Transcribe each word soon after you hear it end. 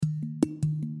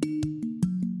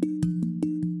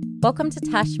Welcome to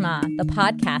Tashma, the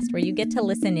podcast where you get to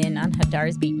listen in on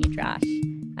Hadar's Beit Midrash.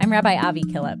 I'm Rabbi Avi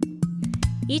Killip.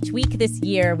 Each week this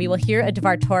year, we will hear a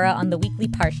Dvar Torah on the weekly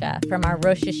Parsha from our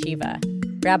Rosh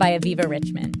Yeshiva, Rabbi Aviva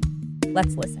Richman.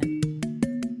 Let's listen.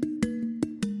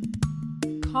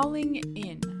 Calling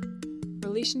in.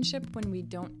 Relationship when we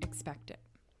don't expect it.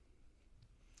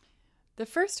 The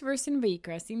first verse in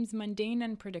Vayikra seems mundane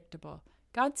and predictable.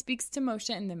 God speaks to Moshe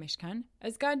in the Mishkan,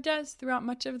 as God does throughout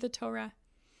much of the Torah.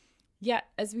 Yet,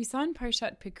 as we saw in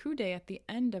Parshat Pekudei at the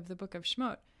end of the book of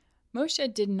Shemot,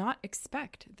 Moshe did not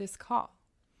expect this call.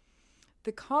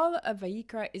 The call of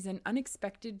Vayikra is an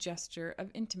unexpected gesture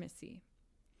of intimacy.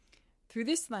 Through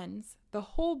this lens, the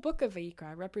whole book of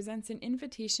Vayikra represents an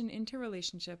invitation into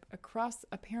relationship across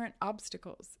apparent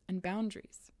obstacles and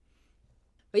boundaries.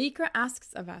 Vayikra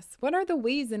asks of us, what are the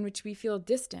ways in which we feel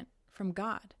distant from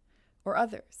God or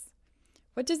others?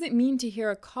 What does it mean to hear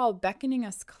a call beckoning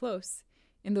us close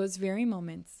in those very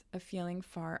moments of feeling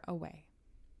far away?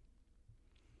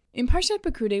 In Parshat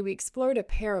Pekudei, we explored a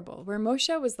parable where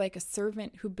Moshe was like a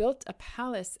servant who built a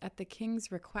palace at the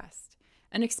king's request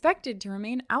and expected to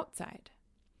remain outside.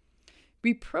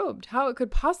 We probed how it could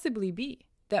possibly be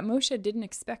that Moshe didn't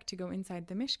expect to go inside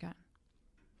the Mishkan.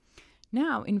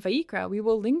 Now, in Vayikra, we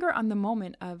will linger on the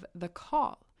moment of the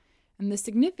call and the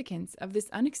significance of this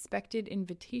unexpected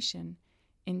invitation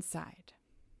inside.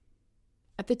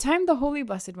 At the time, the Holy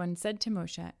Blessed One said to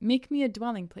Moshe, "Make me a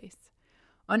dwelling place."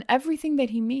 On everything that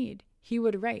he made, he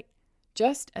would write,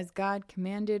 just as God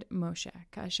commanded Moshe.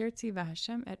 Ka'asher tziva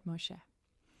Hashem et Moshe.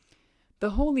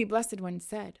 The Holy Blessed One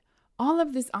said, all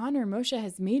of this honor Moshe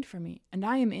has made for me, and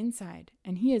I am inside,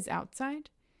 and he is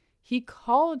outside. He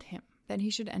called him that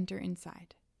he should enter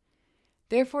inside.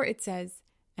 Therefore it says,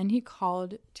 and he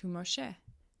called to Moshe,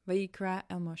 Vayikra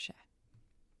el Moshe.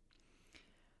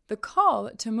 The call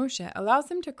to Moshe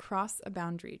allows him to cross a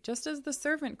boundary, just as the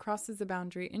servant crosses a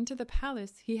boundary into the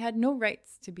palace he had no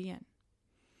rights to be in.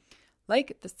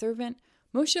 Like the servant,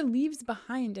 Moshe leaves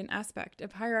behind an aspect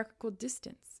of hierarchical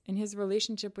distance in his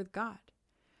relationship with God,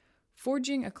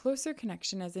 forging a closer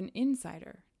connection as an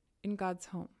insider in God's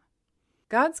home.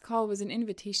 God's call was an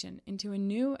invitation into a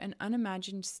new and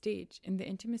unimagined stage in the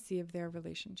intimacy of their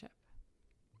relationship.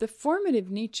 The formative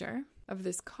nature of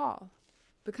this call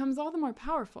becomes all the more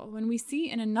powerful when we see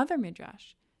in another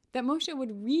midrash that Moshe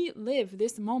would relive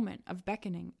this moment of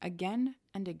beckoning again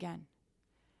and again.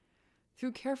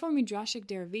 Through careful midrashic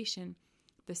derivation,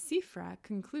 the Sifra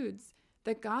concludes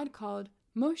that God called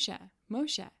Moshe,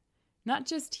 Moshe, not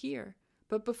just here,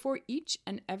 but before each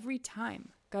and every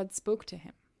time God spoke to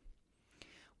him.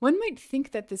 One might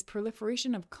think that this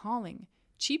proliferation of calling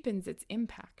cheapens its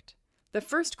impact. The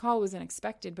first call was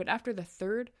unexpected, but after the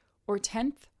third or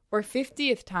 10th or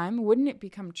 50th time, wouldn't it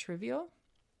become trivial?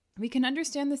 We can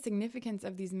understand the significance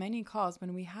of these many calls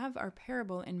when we have our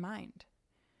parable in mind.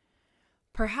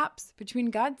 Perhaps between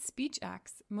God's speech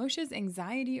acts, Moshe's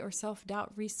anxiety or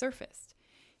self-doubt resurfaced.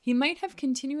 He might have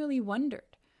continually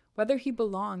wondered whether he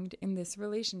belonged in this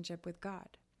relationship with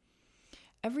God.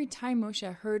 Every time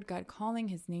Moshe heard God calling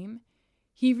his name,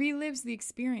 he relives the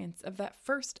experience of that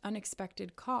first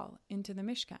unexpected call into the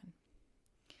Mishkan.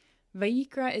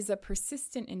 Vayikra is a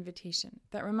persistent invitation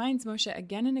that reminds Moshe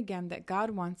again and again that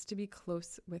God wants to be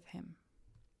close with him.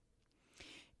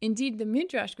 Indeed, the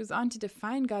Midrash goes on to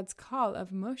define God's call of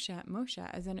Moshe, Moshe,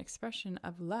 as an expression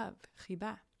of love,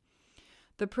 chibah.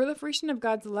 The proliferation of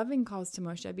God's loving calls to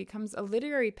Moshe becomes a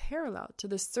literary parallel to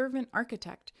the servant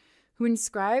architect who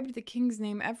inscribed the king's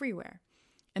name everywhere,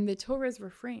 and the Torah's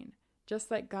refrain,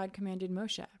 just like God commanded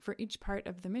Moshe for each part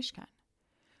of the Mishkan.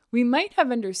 We might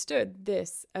have understood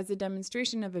this as a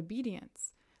demonstration of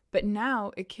obedience, but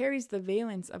now it carries the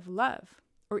valence of love,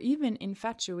 or even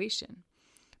infatuation.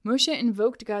 Moshe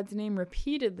invoked God's name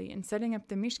repeatedly in setting up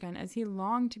the Mishkan as he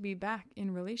longed to be back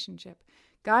in relationship.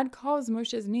 God calls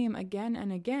Moshe's name again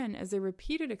and again as a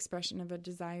repeated expression of a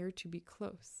desire to be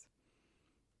close.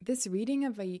 This reading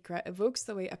of Vayikra evokes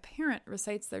the way a parent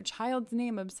recites their child's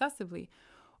name obsessively,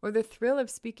 or the thrill of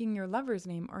speaking your lover's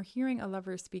name or hearing a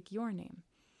lover speak your name.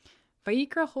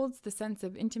 Vayikra holds the sense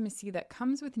of intimacy that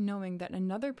comes with knowing that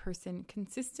another person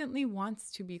consistently wants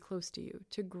to be close to you,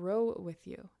 to grow with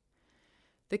you.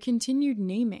 The continued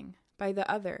naming by the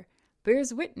other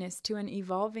bears witness to an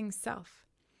evolving self.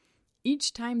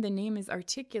 Each time the name is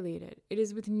articulated, it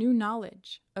is with new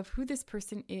knowledge of who this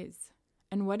person is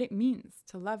and what it means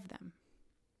to love them.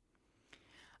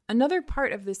 Another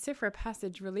part of the Sifra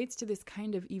passage relates to this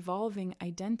kind of evolving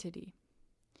identity.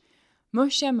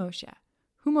 Moshe, Moshe,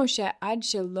 hu Moshe ad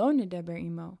shelo nedaber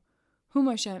imo, hu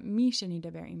Moshe mi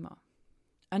shenidaber imo.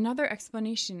 Another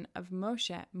explanation of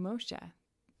Moshe, Moshe,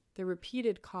 the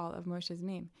repeated call of Moshe's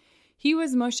name. He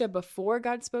was Moshe before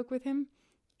God spoke with him,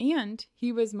 and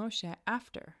he was Moshe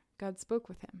after God spoke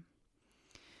with him.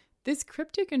 This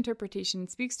cryptic interpretation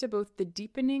speaks to both the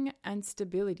deepening and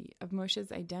stability of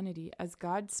Moshe's identity as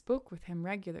God spoke with him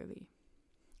regularly.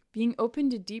 Being open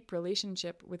to deep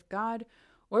relationship with God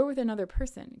or with another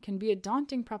person can be a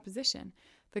daunting proposition.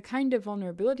 The kind of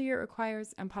vulnerability it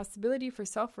requires and possibility for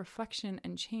self-reflection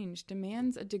and change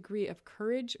demands a degree of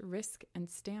courage, risk, and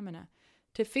stamina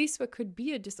to face what could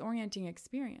be a disorienting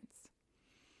experience.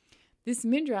 This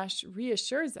midrash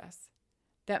reassures us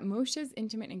that Moshe's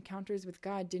intimate encounters with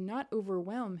God did not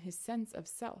overwhelm his sense of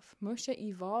self. Moshe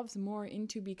evolves more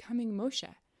into becoming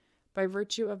Moshe by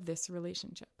virtue of this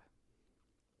relationship.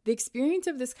 The experience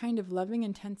of this kind of loving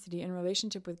intensity in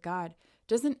relationship with God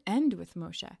doesn't end with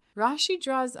Moshe. Rashi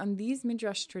draws on these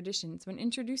midrash traditions when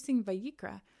introducing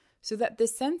Vayikra so that the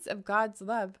sense of God's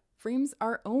love frames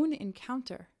our own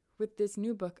encounter with this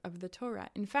new book of the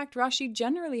Torah. In fact, Rashi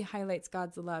generally highlights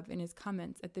God's love in his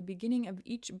comments at the beginning of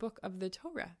each book of the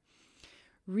Torah,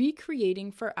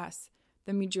 recreating for us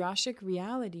the midrashic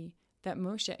reality that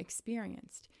Moshe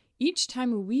experienced. Each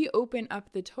time we open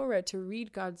up the Torah to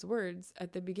read God's words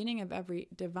at the beginning of every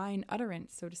divine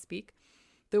utterance, so to speak,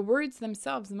 the words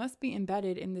themselves must be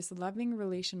embedded in this loving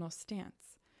relational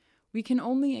stance. We can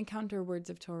only encounter words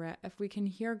of Torah if we can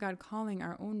hear God calling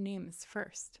our own names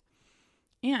first.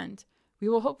 And we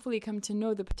will hopefully come to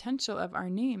know the potential of our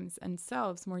names and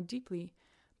selves more deeply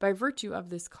by virtue of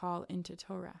this call into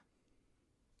Torah.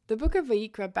 The book of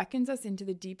Vayikra beckons us into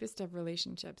the deepest of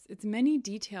relationships. Its many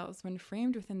details, when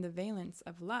framed within the valence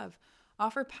of love,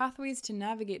 offer pathways to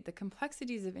navigate the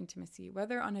complexities of intimacy,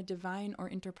 whether on a divine or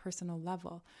interpersonal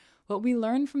level. What we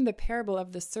learn from the parable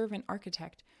of the servant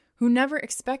architect, who never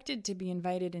expected to be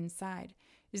invited inside,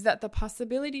 is that the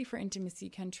possibility for intimacy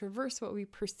can traverse what we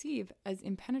perceive as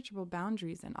impenetrable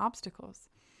boundaries and obstacles.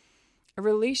 A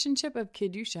relationship of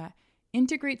Kedusha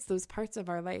integrates those parts of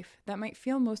our life that might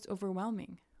feel most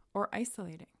overwhelming or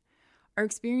isolating. Our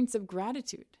experience of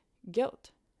gratitude,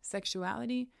 guilt,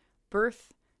 sexuality,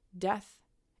 birth, death,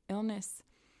 illness,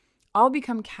 all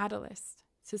become catalysts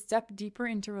to step deeper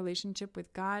into relationship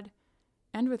with God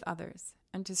and with others,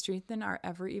 and to strengthen our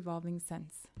ever-evolving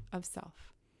sense of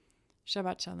self.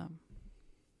 Shabbat Shalom.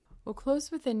 We'll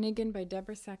close with a niggin by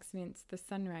Deborah Sachs-Mintz, the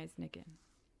Sunrise Niggin.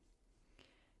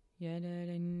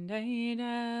 Yada-da-da-da-da,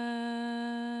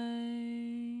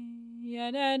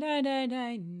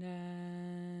 yada-da-da-da-da,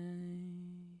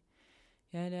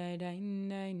 yada-da-da-da,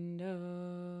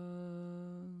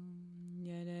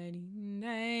 yada-da-da-da-da,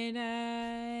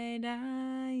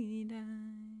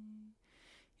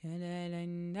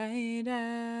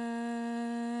 yada-da-da-da-da,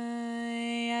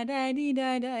 yada-da-da-da-da,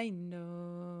 yada-da-da-da-da,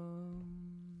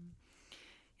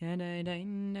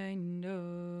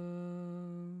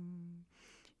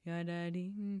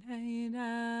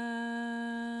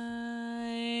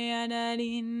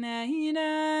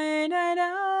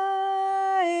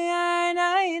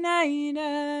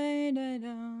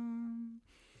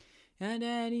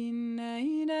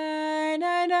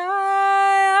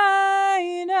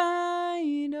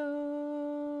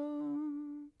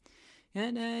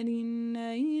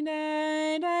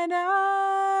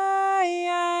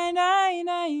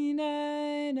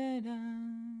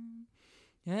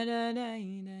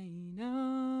 yada-da-da-da,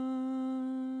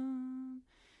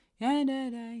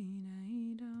 yada-da-da-da-da,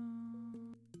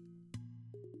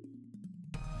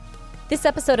 This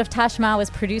episode of Tashma was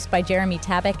produced by Jeremy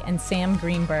Tabak and Sam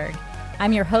Greenberg.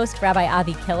 I'm your host, Rabbi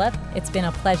Avi Killip. It's been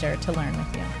a pleasure to learn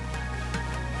with you.